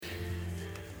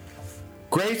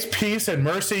Grace, peace, and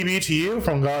mercy be to you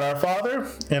from God our Father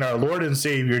and our Lord and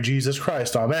Savior Jesus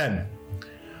Christ. Amen.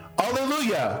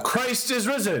 Alleluia! Christ is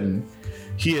risen.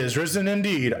 He is risen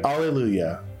indeed.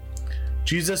 Alleluia.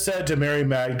 Jesus said to Mary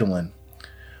Magdalene,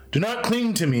 "Do not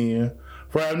cling to me,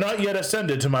 for I have not yet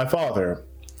ascended to my Father.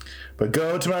 But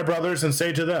go to my brothers and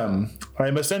say to them, I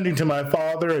am ascending to my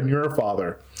Father and your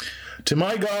Father, to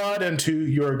my God and to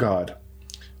your God."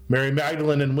 Mary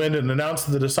Magdalene went and announced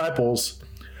to the disciples,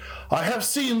 "I have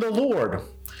seen the Lord,"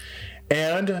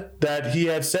 and that he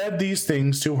had said these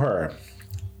things to her.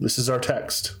 This is our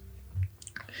text.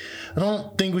 I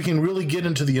don't think we can really get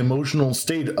into the emotional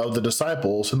state of the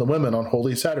disciples and the women on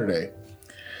Holy Saturday.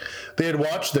 They had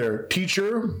watched their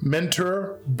teacher,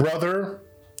 mentor, brother,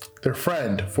 their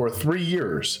friend for 3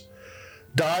 years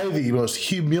die the most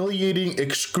humiliating,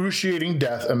 excruciating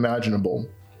death imaginable.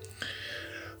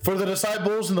 For the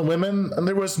disciples and the women,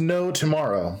 there was no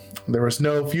tomorrow. There was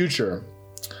no future.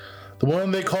 The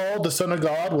one they called the Son of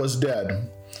God was dead,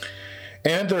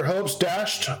 and their hopes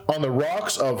dashed on the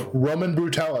rocks of Roman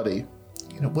brutality.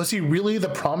 Was he really the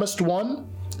promised one,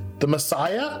 the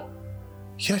Messiah?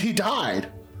 Yet he died.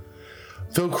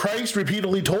 Though Christ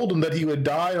repeatedly told them that he would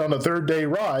die on the third day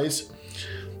rise,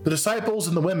 the disciples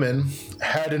and the women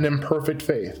had an imperfect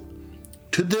faith.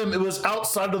 To them, it was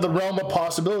outside of the realm of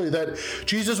possibility that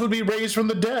Jesus would be raised from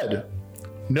the dead.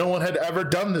 No one had ever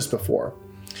done this before.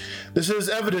 This is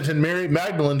evident in Mary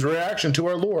Magdalene's reaction to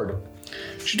our Lord.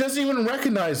 She doesn't even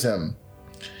recognize him.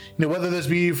 Whether this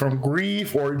be from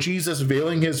grief or Jesus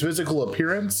veiling his physical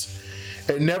appearance,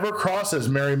 it never crosses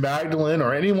Mary Magdalene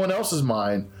or anyone else's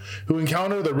mind who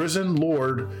encounter the risen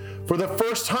Lord for the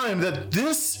first time that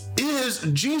this is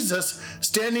Jesus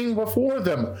standing before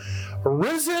them,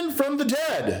 risen from the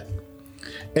dead.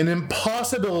 An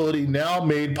impossibility now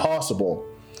made possible.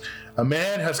 A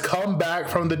man has come back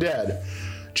from the dead.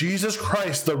 Jesus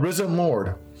Christ, the risen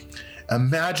Lord.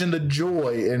 Imagine the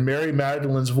joy in Mary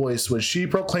Magdalene's voice when she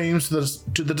proclaims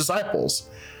to the disciples,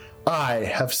 "I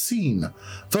have seen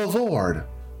the Lord."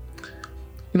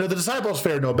 The disciples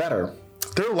fared no better.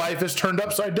 Their life is turned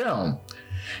upside down.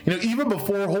 Even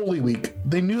before Holy Week,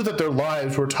 they knew that their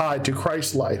lives were tied to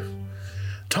Christ's life.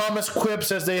 Thomas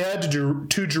quips as they head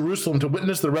to Jerusalem to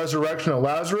witness the resurrection of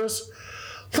Lazarus,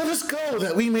 "Let us go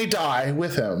that we may die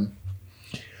with him."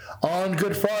 On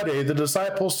Good Friday, the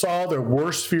disciples saw their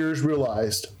worst fears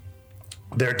realized.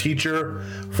 Their teacher,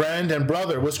 friend, and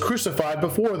brother was crucified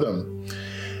before them,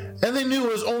 and they knew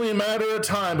it was only a matter of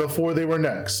time before they were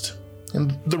next.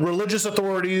 And the religious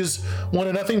authorities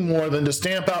wanted nothing more than to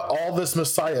stamp out all this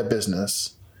Messiah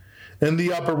business. In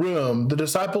the upper room, the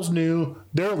disciples knew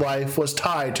their life was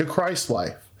tied to Christ's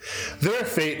life. Their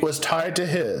fate was tied to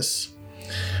his.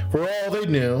 For all they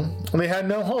knew, they had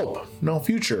no hope, no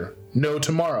future, no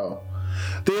tomorrow.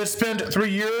 They had spent 3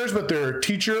 years with their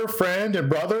teacher, friend, and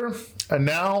brother, and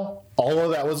now all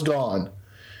of that was gone.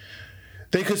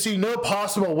 They could see no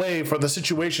possible way for the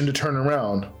situation to turn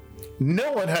around.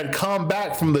 No one had come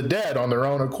back from the dead on their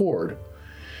own accord.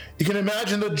 You can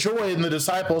imagine the joy in the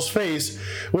disciples' face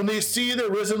when they see the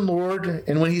risen Lord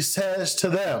and when he says to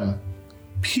them,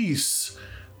 "Peace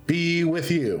be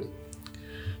with you."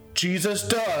 Jesus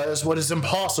does what is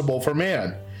impossible for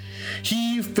man.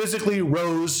 He physically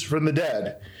rose from the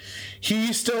dead.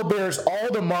 He still bears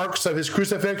all the marks of his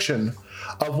crucifixion,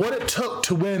 of what it took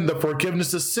to win the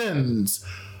forgiveness of sins.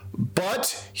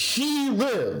 But he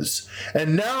lives,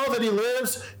 and now that he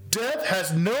lives, death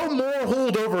has no more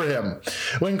hold over him.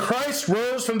 When Christ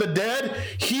rose from the dead,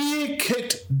 he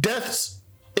kicked death's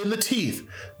in the teeth.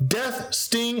 Death's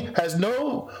sting is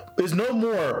no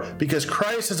more because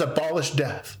Christ has abolished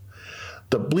death.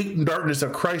 The bleak darkness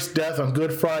of Christ's death on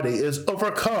Good Friday is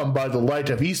overcome by the light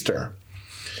of Easter.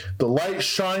 The light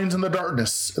shines in the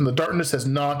darkness, and the darkness has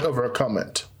not overcome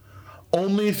it.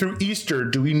 Only through Easter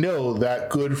do we know that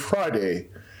Good Friday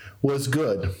was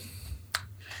good.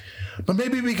 But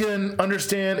maybe we can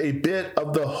understand a bit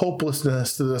of the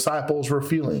hopelessness the disciples were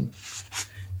feeling.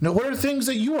 What are things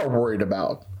that you are worried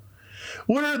about?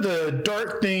 What are the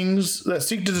dark things that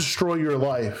seek to destroy your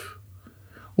life?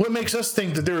 What makes us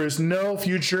think that there is no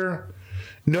future,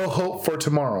 no hope for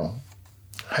tomorrow?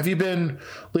 Have you been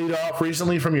laid off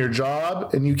recently from your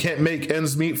job and you can't make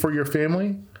ends meet for your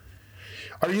family?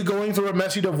 Are you going through a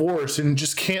messy divorce and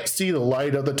just can't see the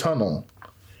light of the tunnel?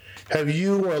 Have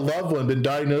you or a loved one been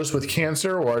diagnosed with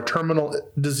cancer or a terminal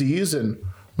disease and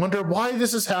wonder why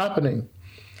this is happening?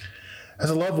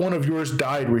 Has a loved one of yours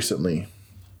died recently?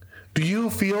 Do you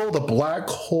feel the black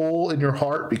hole in your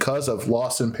heart because of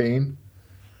loss and pain?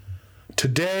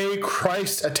 Today,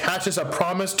 Christ attaches a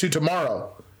promise to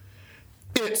tomorrow.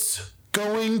 It's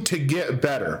going to get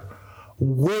better.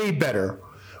 way better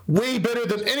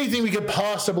than anything we could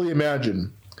possibly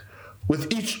imagine.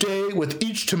 With each day, with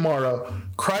each tomorrow,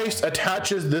 Christ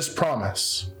attaches this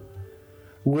promise.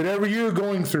 Whatever you're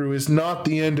going through is not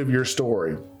the end of your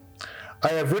story. I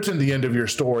have written the end of your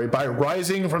story by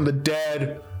rising from the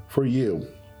dead for you.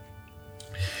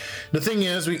 The thing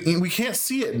is, we can't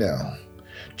see it now,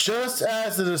 just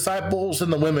as the disciples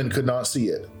and the women could not see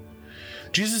it.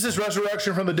 Jesus'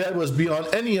 resurrection from the dead was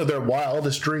beyond any of their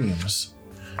wildest dreams.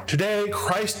 Today,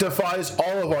 Christ defies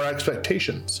all of our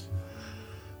expectations.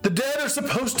 The dead are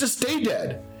supposed to stay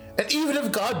dead. And even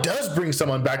if God does bring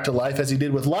someone back to life as he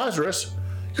did with Lazarus,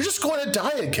 you're just going to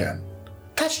die again.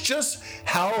 That's just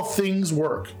how things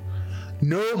work.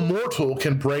 No mortal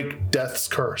can break death's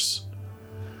curse.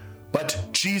 But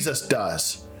Jesus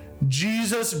does.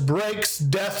 Jesus breaks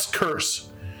death's curse.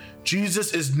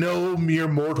 Jesus is no mere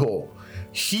mortal.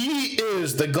 He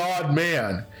is the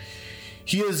God-man.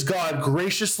 He is God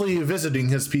graciously visiting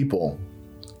his people.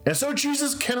 And so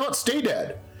Jesus cannot stay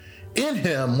dead. In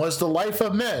him was the life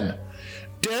of men.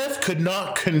 Death could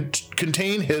not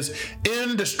contain his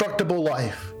indestructible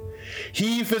life.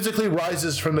 He physically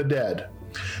rises from the dead.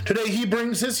 Today he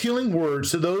brings his healing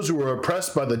words to those who are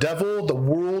oppressed by the devil, the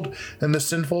world, and the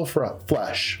sinful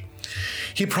flesh.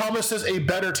 He promises a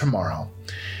better tomorrow.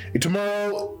 A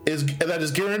tomorrow that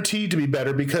is guaranteed to be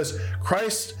better because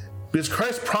Christ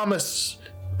promises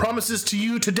to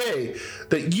you today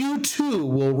that you too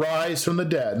will rise from the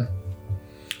dead.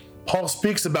 Paul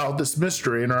speaks about this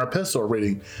mystery in our epistle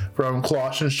reading from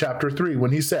Colossians chapter 3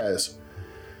 when he says,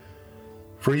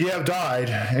 "For ye have died,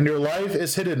 and your life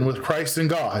is hidden with Christ in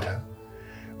God.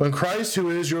 When Christ, who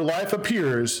is your life,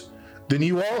 appears, then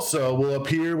you also will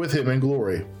appear with him in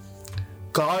glory."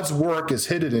 God's work is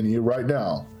hidden in you right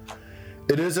now.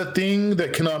 It is a thing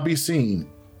that cannot be seen.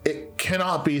 It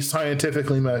cannot be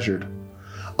scientifically measured.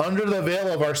 Under the veil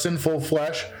of our sinful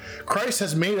flesh, Christ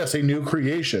has made us a new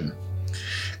creation.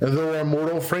 And though our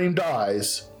mortal frame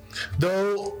dies,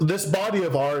 though this body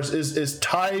of ours is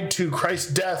tied to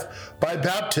Christ's death by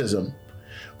baptism,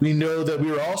 we know that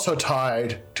we are also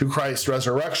tied to Christ's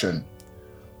resurrection.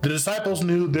 The disciples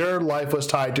knew their life was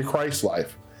tied to Christ's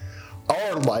life.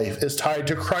 Our life is tied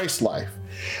to Christ's life.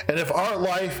 And if our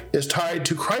life is tied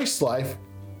to Christ's life,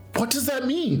 what does that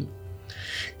mean?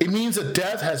 It means that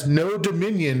death has no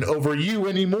dominion over you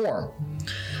anymore.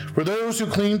 For those who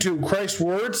cling to Christ's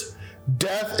words,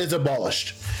 death is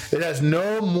abolished. It has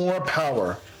no more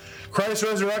power. Christ's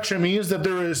resurrection means that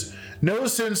there is no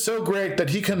sin so great that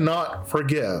he cannot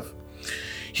forgive.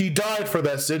 He died for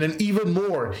that sin, and even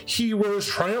more, he rose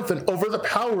triumphant over the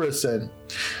power of sin.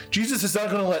 Jesus is not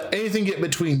going to let anything get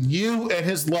between you and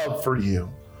his love for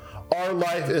you. Our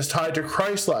life is tied to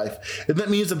Christ's life, and that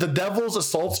means that the devil's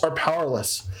assaults are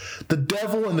powerless. The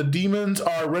devil and the demons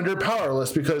are rendered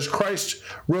powerless because Christ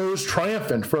rose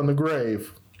triumphant from the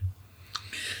grave.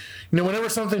 You know, whenever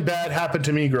something bad happened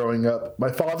to me growing up,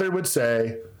 my father would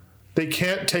say, "They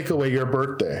can't take away your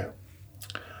birthday."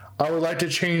 I would like to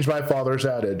change my father's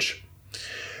adage.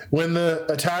 When the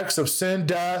attacks of sin,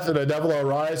 death, and the devil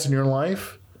arise in your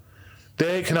life,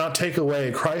 they cannot take away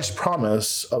Christ's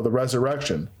promise of the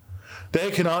resurrection.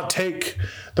 They cannot take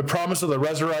the promise of the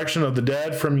resurrection of the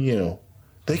dead from you.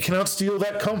 They cannot steal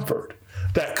that comfort,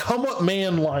 that come what may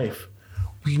in life.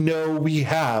 We know we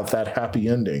have that happy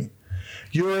ending.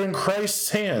 You're in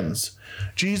Christ's hands.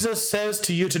 Jesus says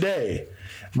to you today,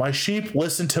 "My sheep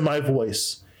listen to my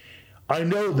voice. I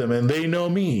know them and they know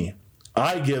me.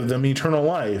 I give them eternal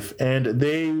life, and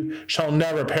they shall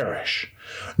never perish.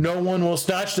 No one will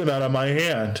snatch them out of my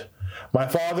hand. My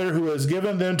Father who has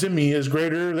given them to me is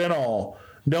greater than all.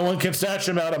 No one can snatch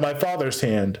them out of my Father's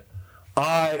hand.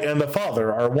 I and the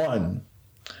Father are one."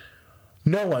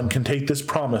 No one can take this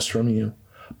promise from you.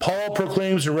 Paul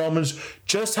proclaims in Romans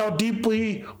just how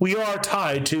deeply we are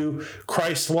tied to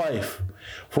Christ's life.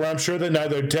 For I'm sure that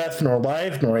neither death, nor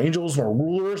life, nor angels, nor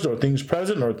rulers, nor things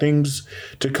present, nor things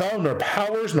to come, nor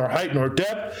powers, nor height, nor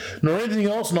depth, nor anything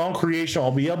else in all creation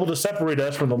will be able to separate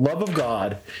us from the love of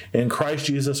God in Christ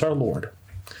Jesus our Lord.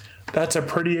 That's a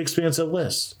pretty expansive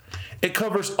list. It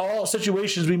covers all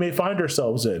situations we may find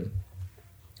ourselves in.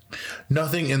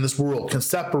 Nothing in this world can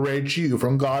separate you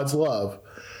from God's love.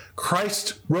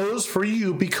 Christ rose for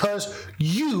you because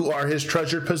you are his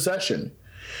treasured possession.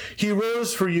 He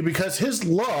rose for you because his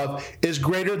love is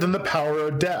greater than the power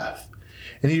of death.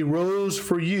 And he rose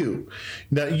for you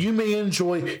that you may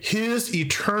enjoy his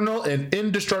eternal and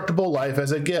indestructible life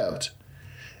as a gift.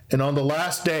 And on the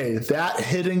last day, that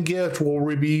hidden gift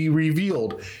will be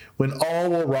revealed when all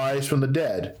will rise from the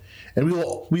dead. And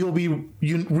we will be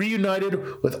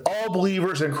reunited with all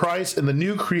believers in Christ in the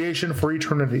new creation for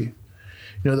eternity.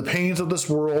 The pains of this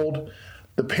world,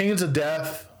 the pains of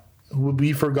death will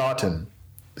be forgotten.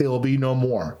 They will be no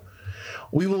more.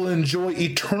 We will enjoy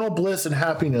eternal bliss and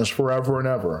happiness forever and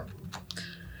ever.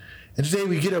 And today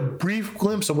we get a brief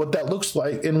glimpse of what that looks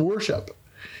like in worship.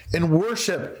 In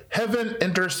worship, heaven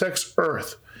intersects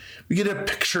earth. We get a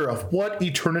picture of what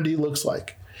eternity looks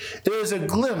like. It is a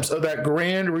glimpse of that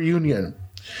grand reunion.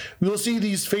 We will see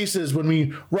these faces when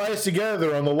we rise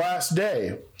together on the last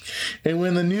day. And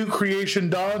when the new creation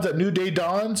dawns, that new day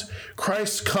dawns,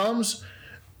 Christ comes,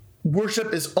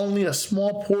 worship is only a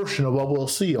small portion of what we'll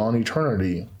see on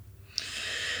eternity.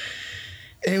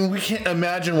 And we can't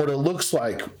imagine what it looks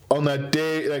like on that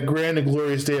day, that grand and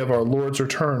glorious day of our Lord's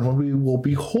return, when we will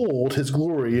behold his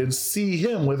glory and see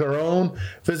him with our own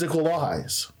physical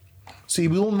eyes. See,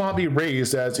 we will not be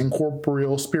raised as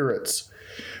incorporeal spirits.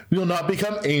 We will not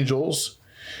become angels.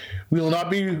 We will not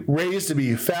be raised to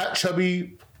be fat,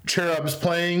 chubby cherubs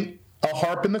playing a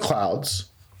harp in the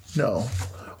clouds. No.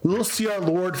 We will see our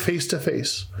Lord face to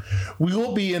face. We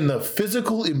will be in the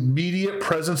physical, immediate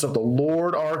presence of the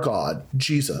Lord our God,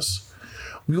 Jesus.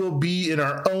 We will be in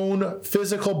our own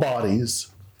physical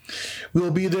bodies. We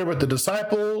will be there with the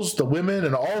disciples, the women,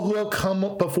 and all who have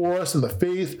come before us in the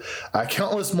faith, a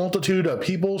countless multitude of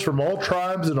peoples from all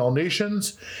tribes and all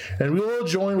nations. And we will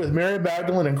join with Mary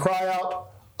Magdalene and cry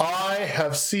out, I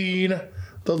have seen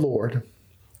the Lord.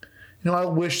 I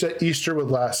wish that Easter would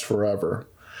last forever.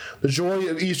 The joy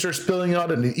of Easter spilling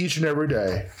out into each and every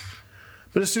day.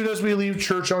 But as soon as we leave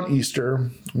church on Easter,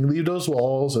 we leave those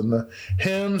walls and the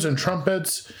hymns and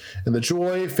trumpets and the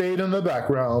joy fade in the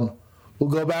background, we'll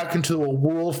go back into a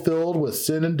world filled with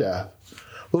sin and death.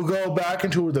 We'll go back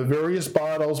into the various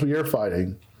battles we are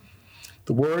fighting.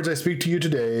 The words I speak to you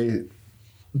today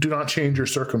do not change your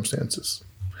circumstances.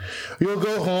 You'll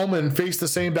go home and face the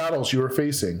same battles you are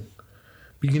facing.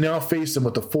 But you now face them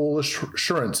with the full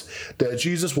assurance that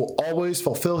Jesus will always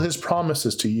fulfill his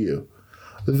promises to you.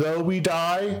 Though we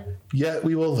die, yet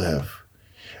we will live.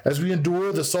 As we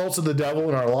endure the assaults of the devil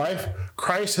in our life,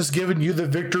 Christ has given you the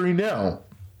victory now.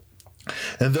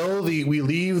 And though we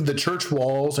leave the church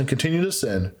walls and continue to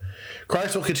sin,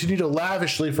 Christ will continue to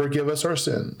lavishly forgive us our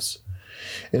sins.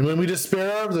 And when we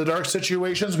despair of the dark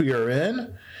situations we are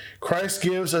in, Christ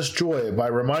gives us joy by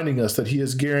reminding us that he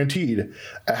has guaranteed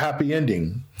a happy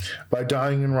ending by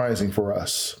dying and rising for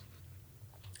us.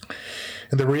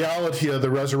 And the reality of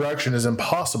the resurrection is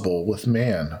impossible with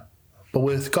man, but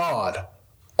with God,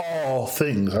 all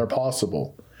things are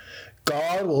possible.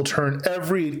 God will turn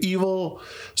every evil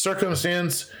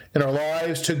circumstance in our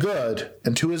lives to good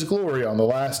and to his glory on the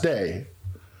last day.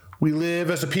 We live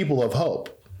as a people of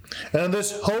hope. And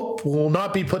this hope will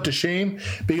not be put to shame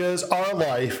because our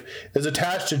life is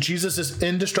attached to Jesus'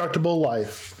 indestructible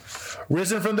life.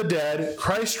 Risen from the dead,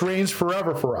 Christ reigns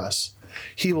forever for us.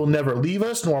 He will never leave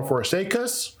us nor forsake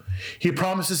us. He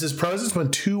promises his presence when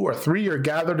 2 or 3 are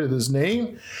gathered in his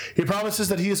name. He promises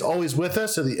that he is always with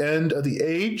us to the end of the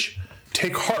age.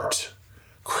 Take heart.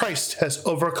 Christ has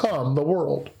overcome the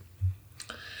world.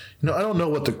 I don't know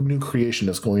what the new creation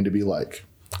is going to be like.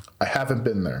 I haven't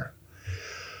been there.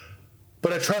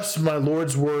 But I trust my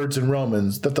Lord's words in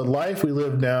Romans that the life we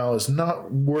live now is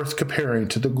not worth comparing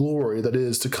to the glory that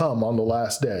is to come on the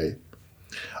last day.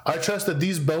 I trust that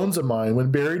these bones of mine, when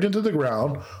buried into the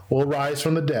ground, will rise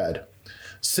from the dead.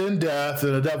 Sin, death,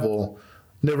 and the devil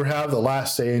never have the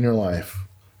last say in your life.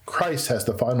 Christ has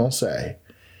the final say.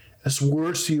 His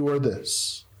words to you are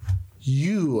this: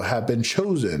 you have been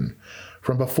chosen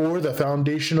from before the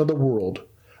foundation of the world.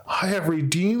 I have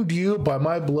redeemed you by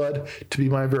my blood to be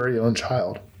my very own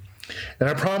child. And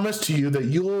I promise to you that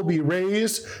you will be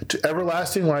raised to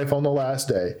everlasting life on the last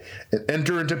day and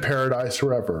enter into paradise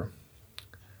forever.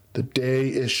 The day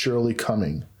is surely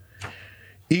coming.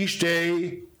 Each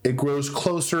day it grows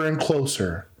closer and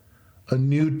closer. A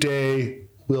new day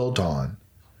will dawn.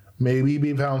 May we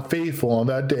be found faithful on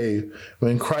that day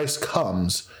when Christ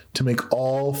comes to make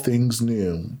all things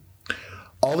new.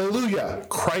 Alleluia!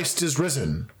 Christ is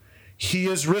risen. He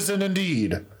is risen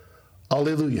indeed.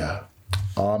 Alleluia.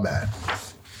 Amen.